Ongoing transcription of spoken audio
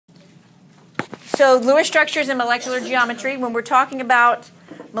So Lewis structures and molecular geometry. When we're talking about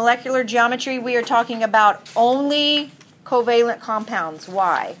molecular geometry, we are talking about only covalent compounds.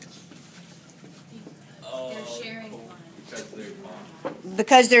 Why?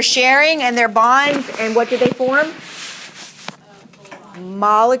 Because they're sharing and they're bonds. And what do they form?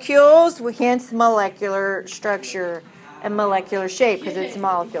 Molecules, hence molecular structure and molecular shape, because it's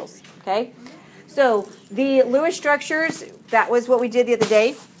molecules. Okay? So the Lewis structures, that was what we did the other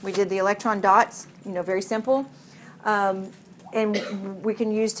day. We did the electron dots, very simple. And we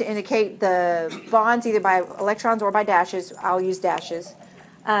can use to indicate the bonds either by electrons or by dashes. I'll use dashes.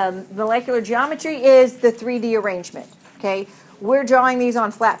 Molecular geometry is the 3D arrangement. Okay? We're drawing these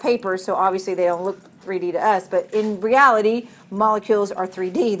on flat paper, so obviously they don't look 3D to us, but in reality, molecules are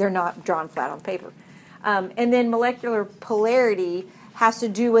 3D. They're not drawn flat on paper. And then molecular polarity has to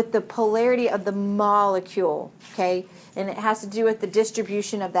do with the polarity of the molecule, okay? And it has to do with the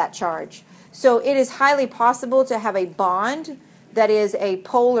distribution of that charge. So it is highly possible to have a bond that is a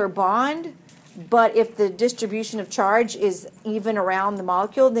polar bond, but if the distribution of charge is even around the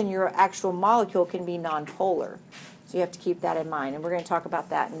molecule, then your actual molecule can be nonpolar. So you have to keep that in mind. And we're going to talk about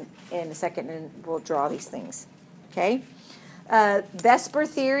that in a second, and we'll draw these things, okay? VSEPR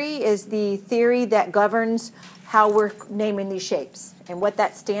theory is the theory that governs how we're naming these shapes. And what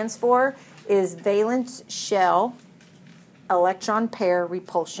that stands for is valence shell electron pair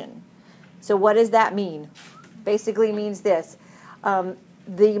repulsion. So what does that mean? Basically means this.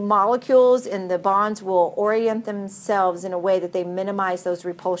 The molecules and the bonds will orient themselves in a way that they minimize those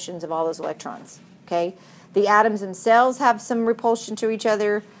repulsions of all those electrons. Okay? The atoms themselves have some repulsion to each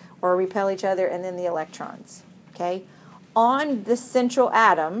other or repel each other, and then the electrons. Okay? On the central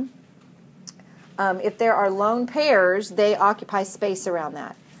atom, if there are lone pairs, they occupy space around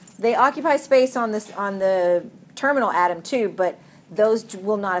that. They occupy space on the terminal atom too, but those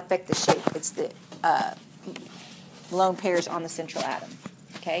will not affect the shape. It's the lone pairs on the central atom.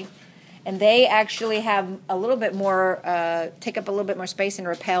 Okay, and they actually have a little bit more, take up a little bit more space and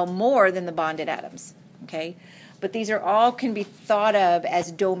repel more than the bonded atoms. Okay, but these are all can be thought of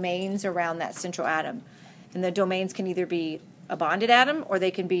as domains around that central atom, and the domains can either be a bonded atom or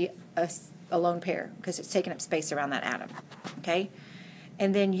they can be a lone pair because it's taking up space around that atom. Okay,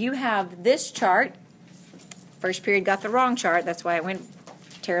 and then you have this chart. First period got the wrong chart. That's why it went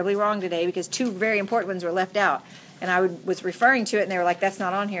terribly wrong today, because two very important ones were left out. And I was referring to it, and they were like, that's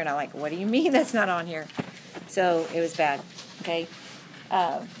not on here. And I'm like, what do you mean that's not on here? So it was bad. Okay.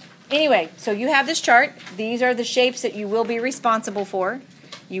 Anyway, so you have this chart. These are the shapes that you will be responsible for.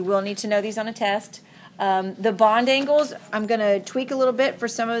 You will need to know these on a test. The bond angles, I'm going to tweak a little bit for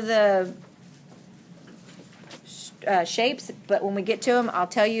some of the shapes, but when we get to them, I'll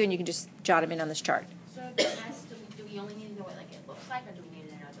tell you, and you can just jot them in on this chart. So do we only need to know what it looks like, or do we need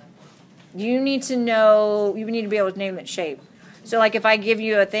to know the... You need to know, you need to be able to name that shape. So like if I give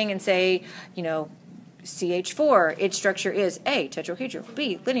you a thing and say, CH4, its structure is A, tetrahedral,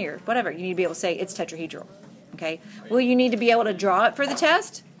 B, linear, whatever. You need to be able to say it's tetrahedral. Okay? Will you need to be able to draw it for the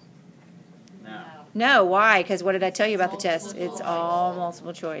test? No. No, why? Because what did I tell you about the test? It's all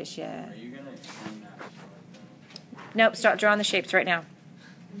multiple choice, yeah. Are you going to explain that? Nope, start drawing the shapes right now.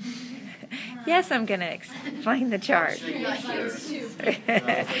 Yes, I'm going to explain the chart.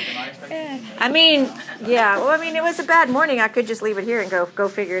 I mean, yeah, well, it was a bad morning. I could just leave it here and go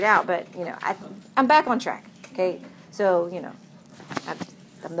figure it out, but, I'm back on track, okay? So,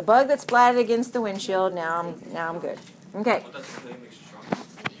 I'm the bug that splatted against the windshield. Now I'm good. Okay.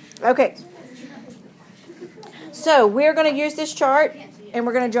 Okay. So, we're going to use this chart, and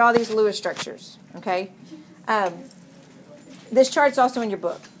we're going to draw these Lewis structures, okay? This chart's also in your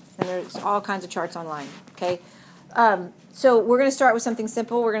book. And there's all kinds of charts online, okay? So we're going to start with something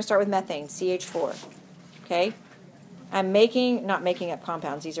simple. We're going to start with methane, CH4, okay? I'm not making up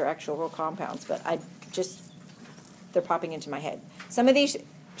compounds. These are actual real compounds, but they're popping into my head. Some of these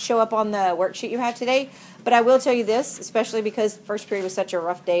show up on the worksheet you have today, but I will tell you this, especially because first period was such a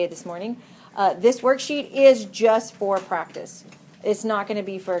rough day this morning. This worksheet is just for practice. It's not going to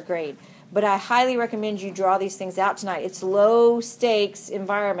be for a grade. But I highly recommend you draw these things out tonight. It's low-stakes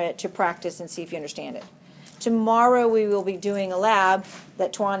environment to practice and see if you understand it. Tomorrow we will be doing a lab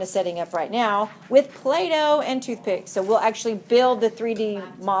that Tuan is setting up right now with Play-Doh and toothpicks. So we'll actually build the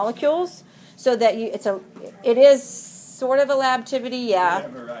 3D molecules so that it is sort of a lab activity, yeah.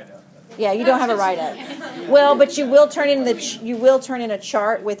 Yeah, you don't have a write-up. Well, but you will turn in a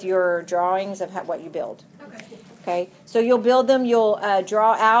chart with your drawings of what you build. Okay, so you'll build them, you'll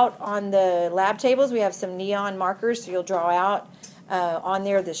draw out on the lab tables. We have some neon markers, so you'll draw out on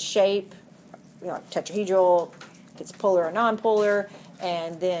there the shape, tetrahedral, if it's polar or non-polar,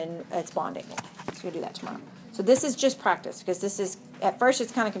 and then its bond angle. So we'll do that tomorrow. So this is just practice, because this is, at first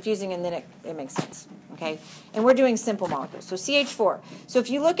it's kind of confusing, and then it makes sense. Okay? And we're doing simple molecules. So CH4. So if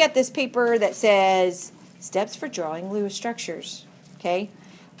you look at this paper that says steps for drawing Lewis structures, okay?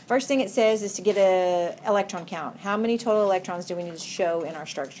 First thing it says is to get a electron count. How many total electrons do we need to show in our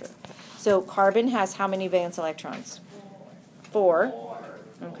structure? So carbon has how many valence electrons? 4.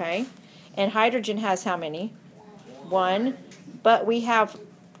 Okay. And hydrogen has how many? 1. But we have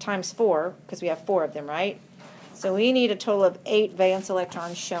times 4, because we have 4 of them, right? So we need a total of 8 valence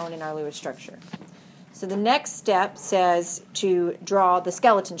electrons shown in our Lewis structure. So the next step says to draw the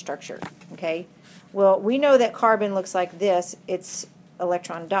skeleton structure, okay? Well, we know that carbon looks like this. It's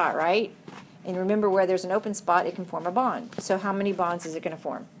electron dot, right? And remember, where there's an open spot, it can form a bond. So how many bonds is it going to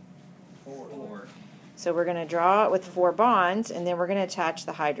form? 4. So we're going to draw it with 4 bonds, and then we're going to attach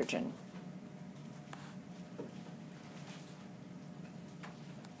the hydrogen.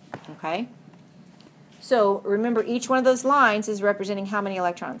 Okay? So remember, each one of those lines is representing how many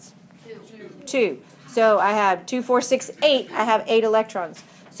electrons? 2. So I have 2, 4, 6, 8. I have 8 electrons.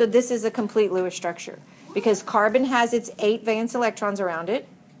 So this is a complete Lewis structure, because carbon has its 8 valence electrons around it.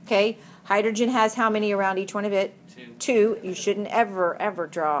 Okay? Hydrogen has how many around each one of it? 2. You shouldn't ever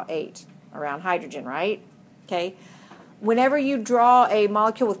draw 8 around hydrogen, right? Okay? Whenever you draw a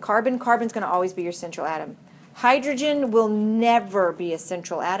molecule with carbon, carbon's going to always be your central atom. Hydrogen will never be a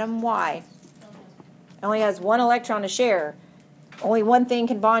central atom. Why? It only has 1 electron to share. Only one thing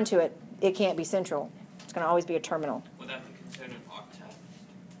can bond to it. It can't be central. It's going to always be a terminal. Would that be considered an octet,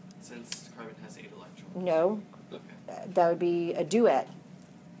 since carbon has 8 electrons? No. Okay. That would be a duet.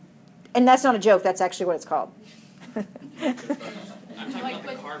 And that's not a joke. That's actually what it's called. I'm talking about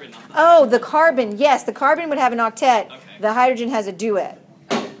the carbon, not the Oh, the carbon. Yes, the carbon would have an octet. Okay. The hydrogen has a duet.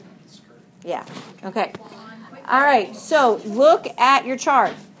 Yeah. Okay. All right. So look at your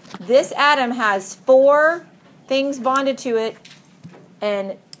chart. This atom has 4 things bonded to it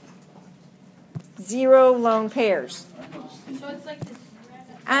and 0 lone pairs. So it's like this.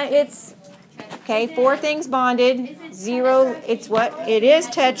 It's okay. 4 things bonded, 0. It's what? It is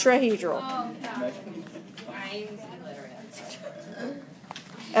tetrahedral. Oh, yeah.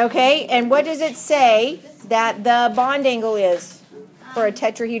 Okay. And what does it say that the bond angle is for a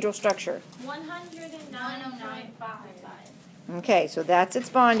tetrahedral structure? 109.5. Okay. So that's its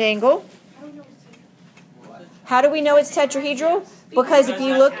bond angle. How do we know it's tetrahedral? Because if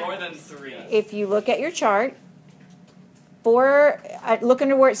you look, more than 3. if you look at your chart, 4. Look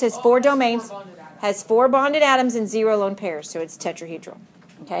under where it says 4 domains. Has 4 bonded atoms and 0 lone pairs, so it's tetrahedral.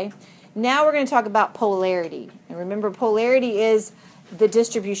 Okay. Now we're going to talk about polarity. And remember, polarity is the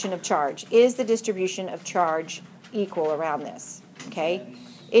distribution of charge. Is the distribution of charge equal around this? Okay.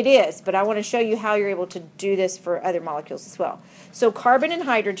 It is, but I want to show you how you're able to do this for other molecules as well. So carbon and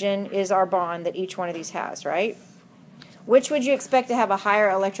hydrogen is our bond that each one of these has, right? Which would you expect to have a higher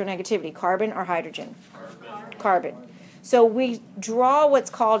electronegativity, carbon or hydrogen? Carbon. So we draw what's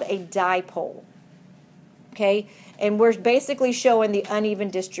called a dipole, okay? And we're basically showing the uneven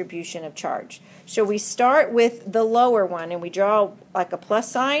distribution of charge. So we start with the lower one, and we draw like a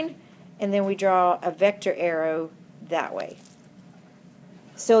plus sign, and then we draw a vector arrow that way.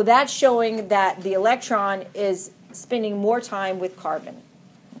 So that's showing that the electron is spending more time with carbon,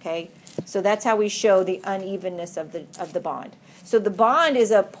 okay? So that's how we show the unevenness of the bond. So the bond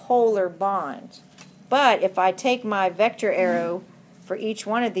is a polar bond. But if I take my vector arrow for each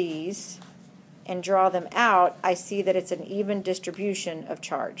one of these and draw them out, I see that it's an even distribution of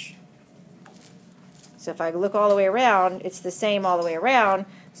charge. So if I look all the way around, it's the same all the way around.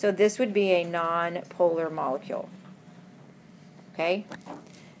 So this would be a non-polar molecule. Okay?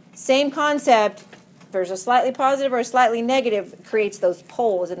 Same concept. There's a slightly positive or a slightly negative, creates those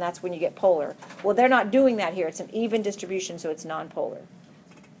poles, and that's when you get polar. Well, they're not doing that here. It's an even distribution, so it's non-polar.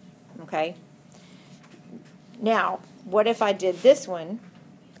 Okay? Now, what if I did this one?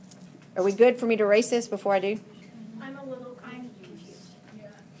 Are we good for me to erase this before I do? I'm a little confused.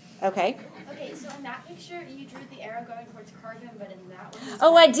 Okay. Okay, so in that picture, you drew the arrow going towards carbon, but in that one...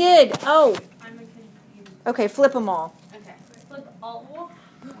 Oh, I did. Oh. I'm confused. Okay, flip them all. Okay. Flip all.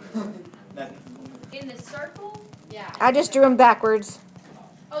 In the circle? Yeah. I just drew them backwards.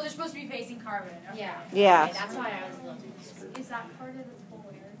 Oh, they're supposed to be facing carbon. Okay. Yeah. Yeah. Okay, that's why I was looking. Is that part of the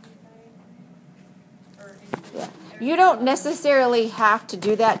polarity thing? Or Yeah. You don't necessarily have to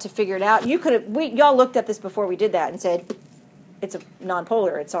do that to figure it out. You could have, y'all looked at this before we did that and said it's a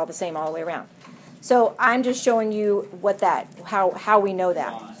non-polar. It's all the same all the way around. So I'm just showing you how we know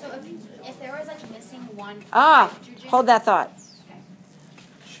that. So if there was like missing one hydrogen, Hold that thought.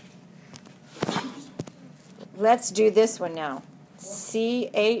 Let's do this one now.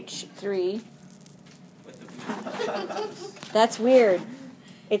 CH3 That's weird.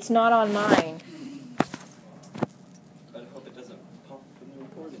 It's not on mine. I hope it doesn't pop up in the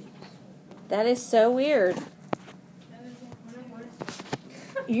recording. That is so weird.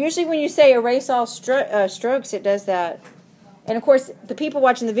 Usually when you say erase all strokes, it does that. And of course, the people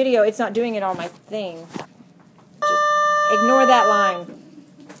watching the video, it's not doing it on my thing. Just ignore that line.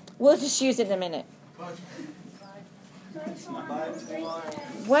 We'll just use it in a minute.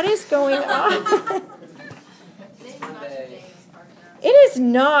 What is going on? It is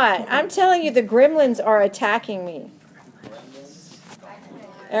not. I'm telling you, the gremlins are attacking me.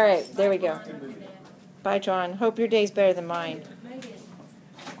 All right, there we go. Bye, John. Hope your day's better than mine.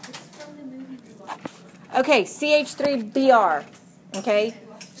 Okay, CH3Br. Okay,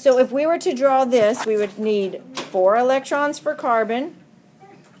 so if we were to draw this, we would need 4 electrons for carbon,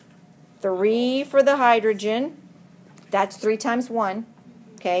 3 for the hydrogen. That's 3 times 1.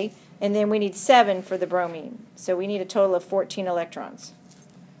 Okay, and then we need 7 for the bromine. So we need a total of 14 electrons.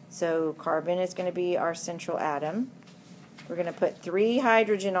 So carbon is going to be our central atom. We're going to put 3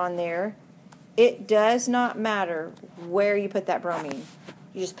 hydrogen on there. It does not matter where you put that bromine.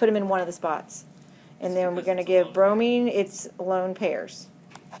 You just put them in one of the spots. And then we're going to give bromine its lone pairs.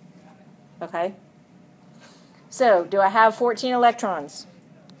 Okay? So, do I have 14 electrons?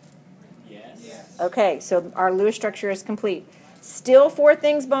 Yes. Okay, so our Lewis structure is complete. Still 4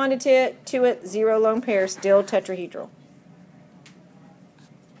 things bonded to it, 0 lone pairs, still tetrahedral.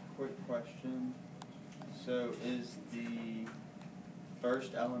 Quick question. So is the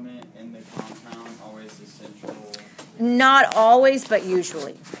first element in the compound always essential? Not always, but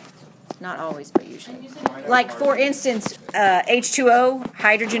usually. Not always, but usually. Like, for instance, H2O,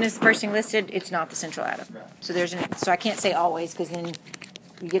 hydrogen is the first thing listed. It's not the central atom. Right. So I can't say always, because then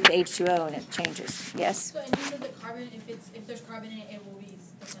you get the H2O and it changes. Yes? So, and you said that carbon, if there's carbon in it, it will be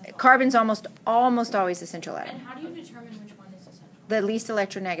the central. Carbon's almost always the central atom. And how do you determine which one is the central? The least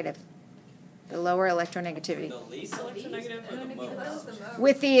electronegative. The lower electronegativity. The least electronegative or the most?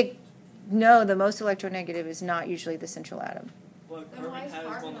 With the most electronegative is not usually the central atom. Well, Then why carbon is has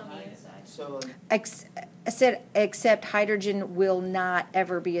carbon one on the high. inside? So Except hydrogen will not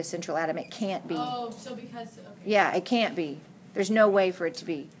ever be a central atom. It can't be. Oh, so because, okay. Yeah, it can't be. There's no way for it to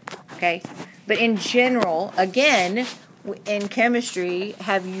be. Okay? But in general, again, in chemistry,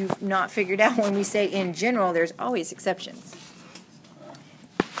 have you not figured out when we say in general, there's always exceptions?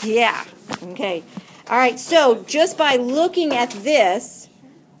 Yeah. Okay. All right, so just by looking at this,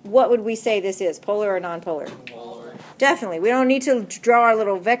 what would we say this is? Polar or nonpolar? Polar. Definitely. We don't need to draw our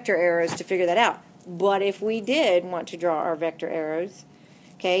little vector arrows to figure that out. But if we did want to draw our vector arrows,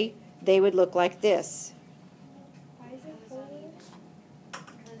 okay, they would look like this. Oh,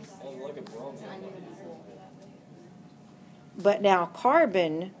 look at bromine. But now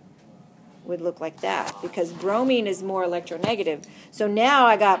carbon would look like that because bromine is more electronegative. So now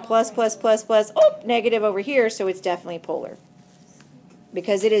I got plus, plus, plus, plus, oh, negative over here, so it's definitely polar.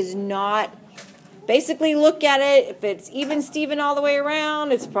 Because it is not, basically look at it, if it's even Steven all the way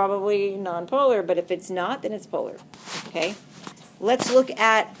around, it's probably nonpolar, but if it's not, then it's polar. Okay? Let's look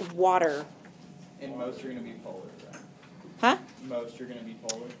at water. and most are going to be polar, right? Huh? Most are going to be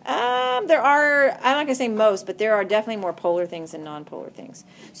polar. There are, I'm not going to say most, but there are definitely more polar things than nonpolar things.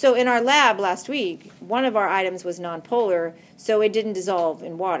 So in our lab last week, one of our items was nonpolar, so it didn't dissolve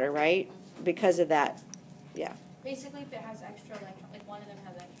in water, right? Because of that. Yeah. Basically, if it has extra electrons, like one of them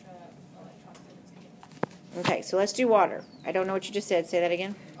has extra electrons, then it's going to Okay, so let's do water. I don't know what you just said. Say that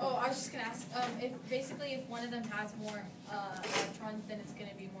again. Oh, I was just going to ask, if one of them has more electrons, then it's going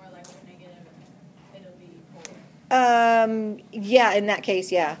to be more electronegative, and it'll be polar. Yeah, in that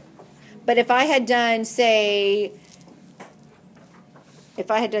case, yeah. But if I had done, say,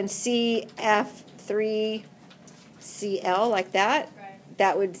 CF3Cl like that, Right.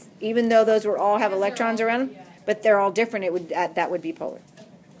 that would, even though those were all have Because they're electrons all- around them, yeah. but they're all different, it would that would be polar.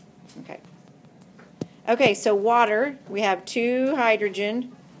 Okay. Okay, so water, we have 2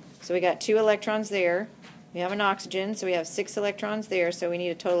 hydrogen, so we got 2 electrons there. We have an oxygen, so we have 6 electrons there, so we need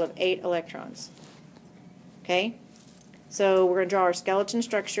a total of 8 electrons. Okay? So we're going to draw our skeleton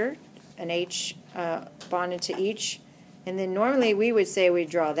structure, an H bonded to each, and then normally we would say we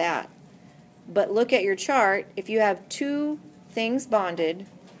draw that. But look at your chart, if you have 2 things bonded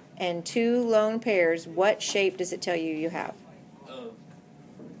and 2 lone pairs, what shape does it tell you you have? Oh,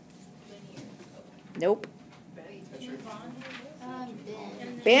 Nope.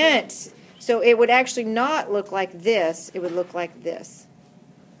 Bent. So it would actually not look like this. It would look like this.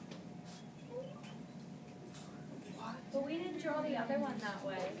 But we didn't draw the other one that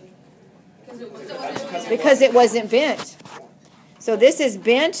way. Because it wasn't bent. So this is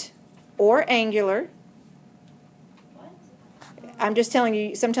bent or angular. I'm just telling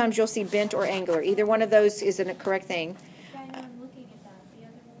you, sometimes you'll see bent or angular. Either one of those isn't a correct thing Yeah, I know, I'm looking at that. The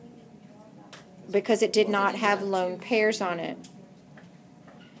other one we didn't draw that. because it did not have lone pairs on it.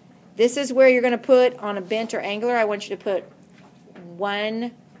 This is where you're going to put on a bent or angular. I want you to put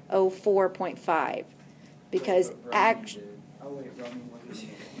 104.5 because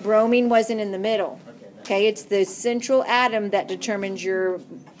bromine wasn't in the middle. Okay, it's the central atom that determines your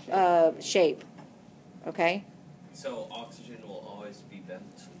shape. Okay? So oxygen will always be bent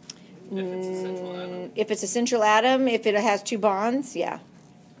if it's a central atom. If it's a central atom, if it has two bonds, yeah.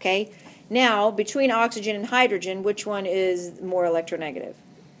 Okay? Now, between oxygen and hydrogen, which one is more electronegative?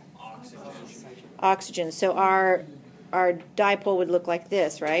 Oxygen. Oxygen. So our dipole would look like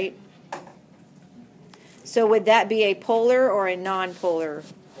this, right? So would that be a polar or a non-polar?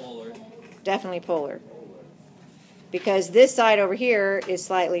 Polar. Definitely polar. Because this side over here is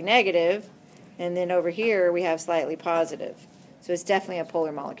slightly negative, and then over here we have slightly positive. So it's definitely a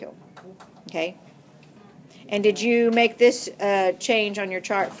polar molecule. Okay? And did you make this change on your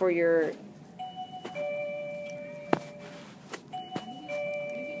chart for your...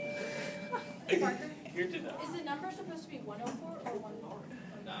 Parker, Here to know. is the number supposed to be 104 or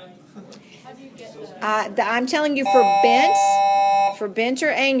 109? How do you get the? I'm telling you for bent or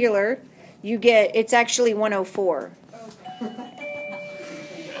angular, you get, it's actually 104.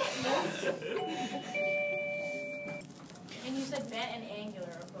 And you said bent and angular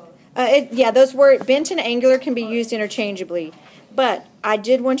are both. Yeah, those words, bent and angular can be used interchangeably. But I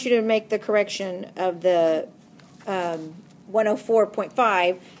did want you to make the correction of the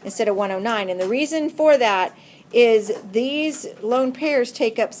 104.5 instead of 109. And the reason for that is these lone pairs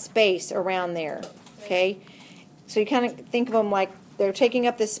take up space around there. Okay? So you kind of think of them like they're taking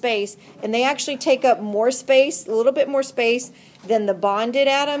up this space, and they actually take up more space, a little bit more space than the bonded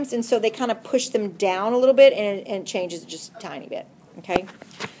atoms, and so they kind of push them down a little bit, and it changes just a tiny bit. Okay?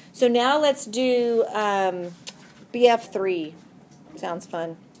 So now let's do BF3. Sounds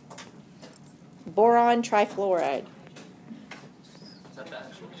fun. Boron trifluoride. Is that the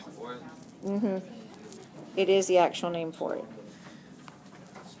actual name for it? Mm-hmm. It is the actual name for it.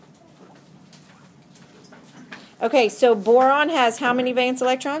 Okay, so boron has how many valence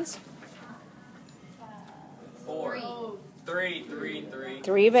electrons? 4. 3.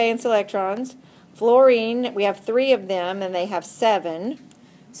 3 valence electrons. Fluorine, we have 3 of them, and they have 7.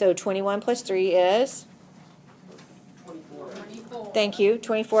 So 21 plus 3 is? 24. Thank you,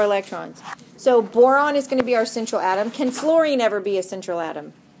 24 electrons. So boron is going to be our central atom. Can fluorine ever be a central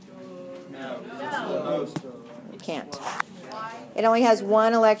atom? No. It can't. It only has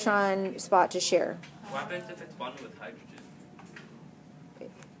 1 electron spot to share. What happens if it's bonded with hydrogen?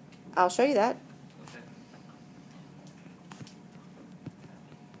 I'll show you that. Okay.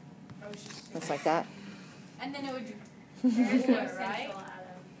 Looks like that. And then it would. There is no Right? central atom.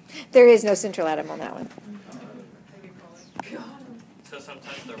 There is no central atom on that one. So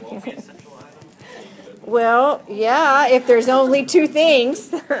sometimes there won't be a central atom? Well, yeah, if there's only 2 things,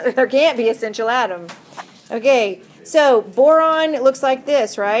 there can't be a central atom. Okay, so boron looks like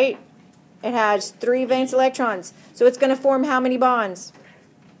this, right? It has 3 valence electrons. So it's going to form how many bonds?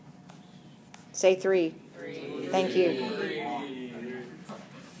 Say 3. 3. Thank you.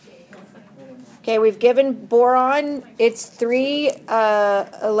 Okay, we've given boron its 3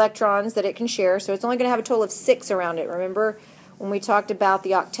 electrons that it can share, so it's only going to have a total of 6 around it. Remember when we talked about the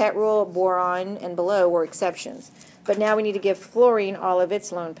octet rule, boron and below were exceptions. But now we need to give fluorine all of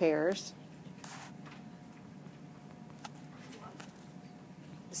its lone pairs.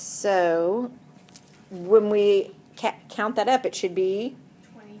 So when we count that up, it should be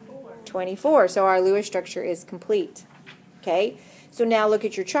 24. So our Lewis structure is complete. Okay? So now look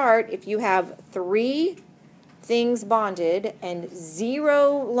at your chart. If you have 3 things bonded and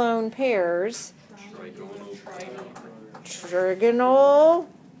 0 lone pairs, trigonal,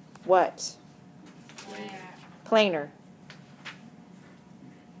 what? Planar.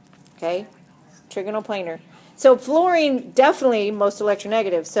 Okay? Trigonal planar. So fluorine, definitely most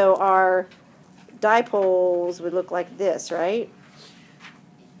electronegative. So our dipoles would look like this, right?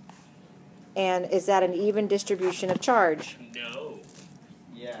 And is that an even distribution of charge? No.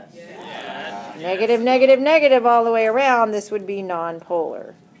 Yes. Yeah. Negative, negative, negative all the way around. This would be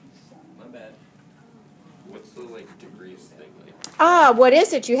nonpolar. My bad. What's the degrees thing like? Ah, what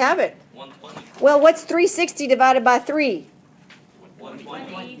is it? You have it. 120. Well, what's 360 divided by 3?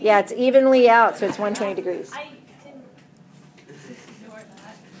 120. Yeah, it's evenly out, so it's 120 degrees. I didn't Ignore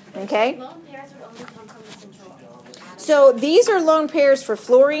that. Okay? lone pairs would only come from the central atom. So these are lone pairs for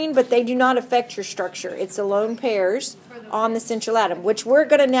fluorine, but they do not affect your structure. It's the lone pairs on the central atom, which we're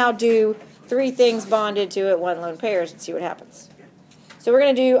going to now do 3 things bonded to it, 1 lone pairs, and see what happens. So we're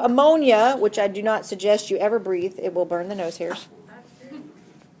going to do ammonia, which I do not suggest you ever breathe. It will burn the nose hairs.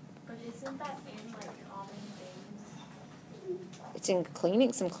 But isn't that in like common things? It's in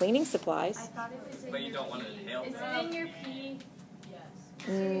some cleaning I supplies. thought it was in But you your don't want to pee. inhale Is that. it in your pee? Yes.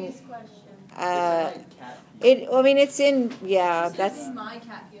 Serious question. Uh, It's like cat pee. I mean, it's in, yeah, It's that's, in my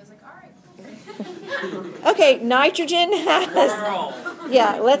cat pee. I was like, all right. okay, nitrogen has, Girl.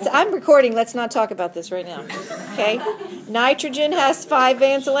 yeah, I'm recording, let's not talk about this right now, okay? Nitrogen has 5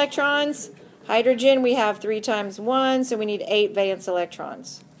 valence electrons. Hydrogen, we have 3 times 1, so we need 8 valence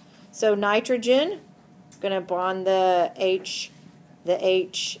electrons. So nitrogen, gonna bond the H, and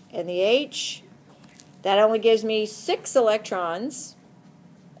the H. That only gives me 6 electrons.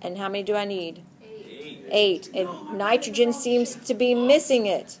 And how many do I need? 8. And nitrogen seems to be missing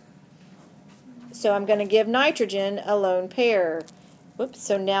it. So I'm going to give nitrogen a lone pair. Whoops.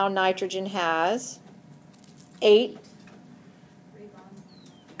 So now nitrogen has 8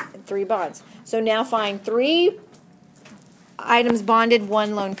 and 3 bonds. So now find 3 items bonded,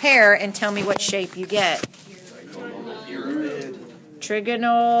 1 lone pair, and tell me what shape you get.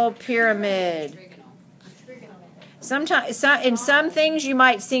 Trigonal pyramid. Sometimes, in some things, you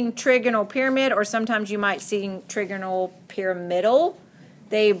might sing trigonal pyramid, or sometimes you might sing trigonal pyramidal.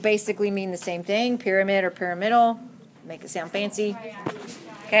 They basically mean the same thing, pyramid or pyramidal. Make it sound fancy.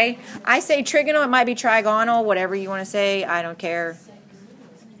 Okay? I say trigonal, it might be trigonal, whatever you want to say. I don't care.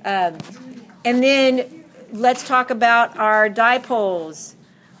 And then let's talk about our dipoles.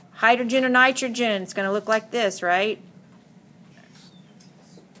 Hydrogen or nitrogen, it's going to look like this, right?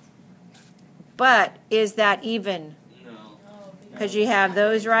 But is that even? No. Because you have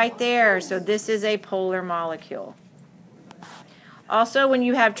those right there. So this is a polar molecule. Also, when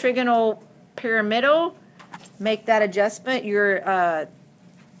you have trigonal pyramidal, make that adjustment. Your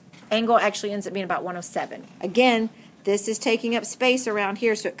angle actually ends up being about 107. Again, this is taking up space around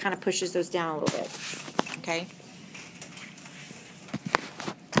here, so it kind of pushes those down a little bit. Okay?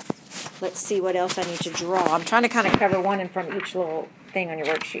 Let's see what else I need to draw. I'm trying to kind of cover one in from each little thing on your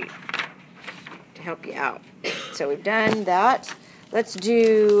worksheet to help you out. So we've done that. Let's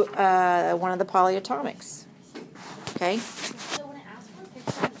do one of the polyatomics. Okay? So when it asks for a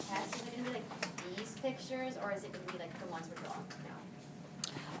picture on the test, is it going to be like these pictures, or is it going to be like the ones we're drawing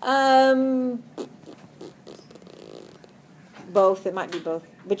now? Both. It might be both.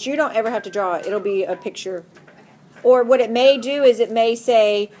 But you don't ever have to draw it. It'll be a picture. Or what it may do is it may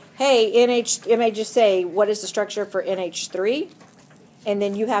say, hey, it may just say, what is the structure for NH3? And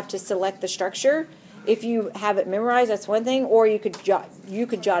then you have to select the structure. If you have it memorized, that's one thing. Or you could jot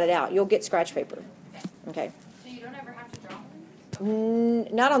it out. You'll get scratch paper. Okay. So you don't ever have to draw one?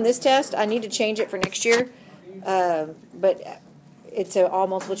 Not on this test. I need to change it for next year. But it's all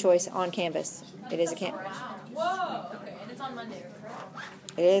multiple choice on Canvas. It is a Canvas. Wow. Whoa. Okay, and it's on Monday, correct?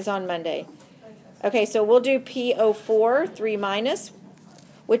 It is on Monday. Okay, so we'll do PO4, 3 minus,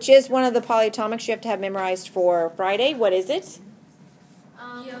 which is one of the polyatomics you have to have memorized for Friday. What is it?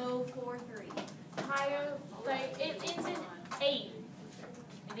 Yo43. Higher, like, it ends in 8.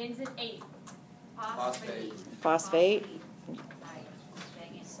 It ends in 8. Phosphate. Phosphate.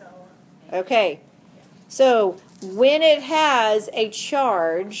 So, Okay, so when it has a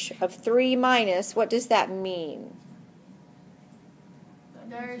charge of 3 minus, what does that mean?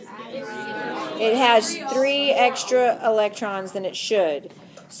 there's It has 3 extra electrons than it should.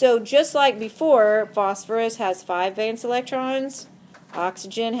 So just like before, phosphorus has 5 valence electrons.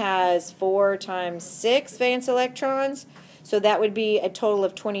 Oxygen has 4 times 6 valence electrons. So that would be a total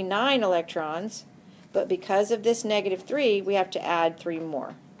of 29 electrons. But because of this negative 3, we have to add 3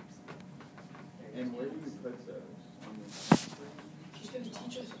 more. And where do you put those? On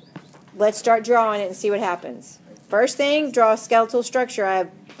the... Let's start drawing it and see what happens. First thing, draw a skeletal structure. I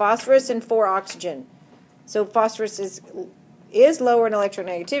have phosphorus and 4 oxygen. So phosphorus is lower in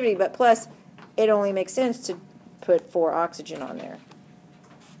electronegativity, but plus it only makes sense to put 4 oxygen on there.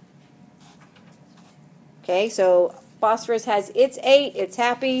 Okay, so phosphorus has its 8, it's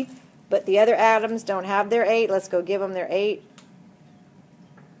happy, but the other atoms don't have their 8. Let's go give them their 8.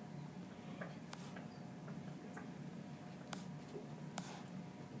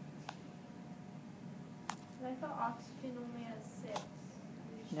 I thought oxygen only has 6.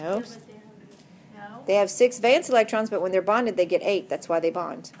 No. No? They have 6 valence electrons, but when they're bonded, they get 8. That's why they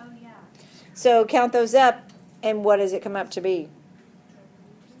bond. Oh, yeah. So count those up, and what does it come up to be?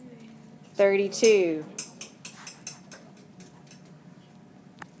 32.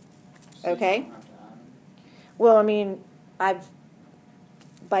 Okay. Well, I mean,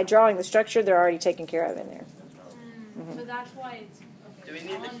 by drawing the structure, they're already taken care of in there. So that's why it's okay. Do we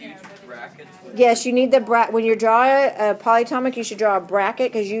need the huge brackets? with- Yes, you need the when you draw a polyatomic, you should draw a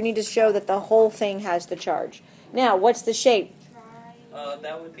bracket because you need to show that the whole thing has the charge. Now, what's the shape?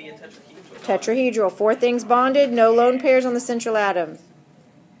 That would be a tetrahedral. Tetrahedral. 4 things bonded, no lone pairs on the central atom.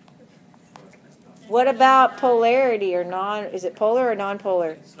 What about polarity or non? Is it polar or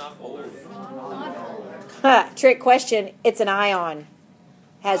non-polar? It's not polar. Ha, trick question. It's an ion.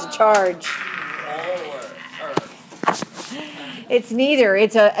 Has a charge. It's neither.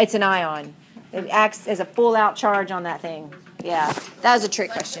 It's an ion. It acts as a full out charge on that thing. Yeah, that was a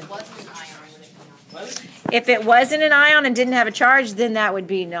trick question. If it wasn't an ion and didn't have a charge, then that would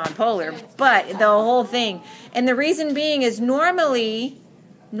be non-polar. But the whole thing, and the reason being is normally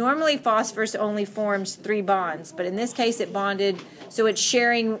phosphorus only forms 3 bonds, but in this case it bonded, so it's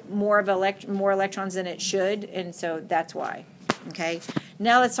sharing more electrons than it should, and so that's why. Okay.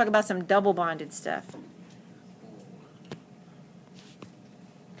 Now let's talk about some double bonded stuff.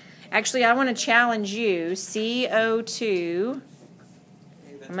 Actually, I want to challenge you. CO2.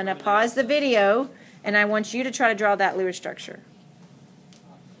 I'm going to pause the video, and I want you to try to draw that Lewis structure.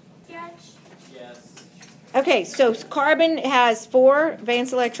 Yes. Yes. Okay, so carbon has 4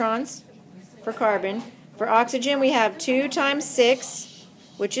 valence electrons for carbon. For oxygen, we have 2 times 6,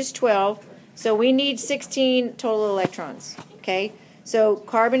 which is 12. So we need 16 total electrons. Okay, so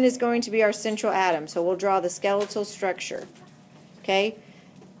carbon is going to be our central atom. So we'll draw the skeletal structure. Okay,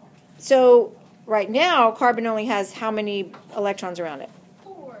 so right now, carbon only has how many electrons around it?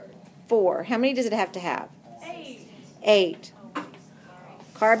 4. 4. How many does it have to have? 8. 8.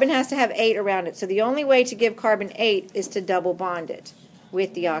 Carbon has to have 8 around it. So the only way to give carbon 8 is to double bond it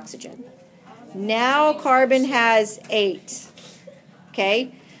with the oxygen. Now carbon has 8.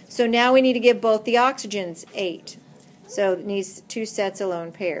 Okay? So now we need to give both the oxygens 8. So it needs 2 sets of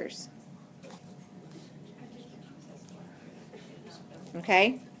lone pairs.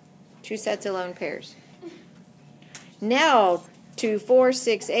 Okay? 2 sets of lone pairs. Now 2, 4,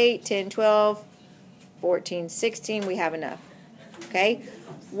 6, 8, 10, 12, 14, 16, we have enough. Okay?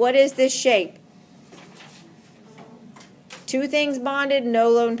 What is this shape? 2 things bonded, no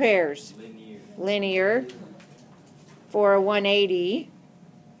lone pairs. Linear for a 180.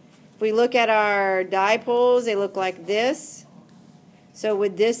 If we look at our dipoles, they look like this. So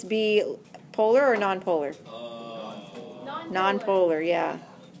would this be polar or non-polar? Non-polar, yeah.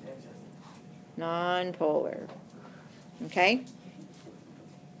 Non-polar. Okay?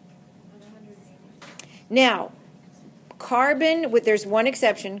 Now, carbon, there's one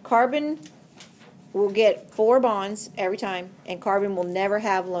exception. Carbon will get 4 bonds every time, and carbon will never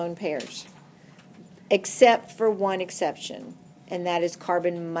have lone pairs, except for one exception, and that is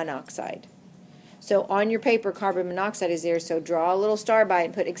carbon monoxide. So on your paper, carbon monoxide is there, so draw a little star by it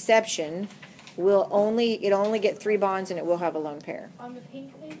and put exception. It'll only get 3 bonds, and it will have a lone pair. On the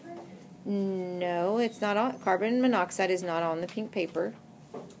pink paper? No, it's not on. Carbon monoxide is not on the pink paper.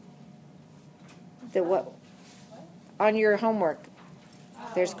 The what? On your homework,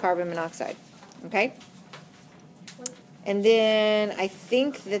 there's carbon monoxide. Okay? And then I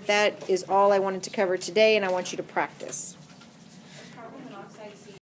think that is all I wanted to cover today, and I want you to practice.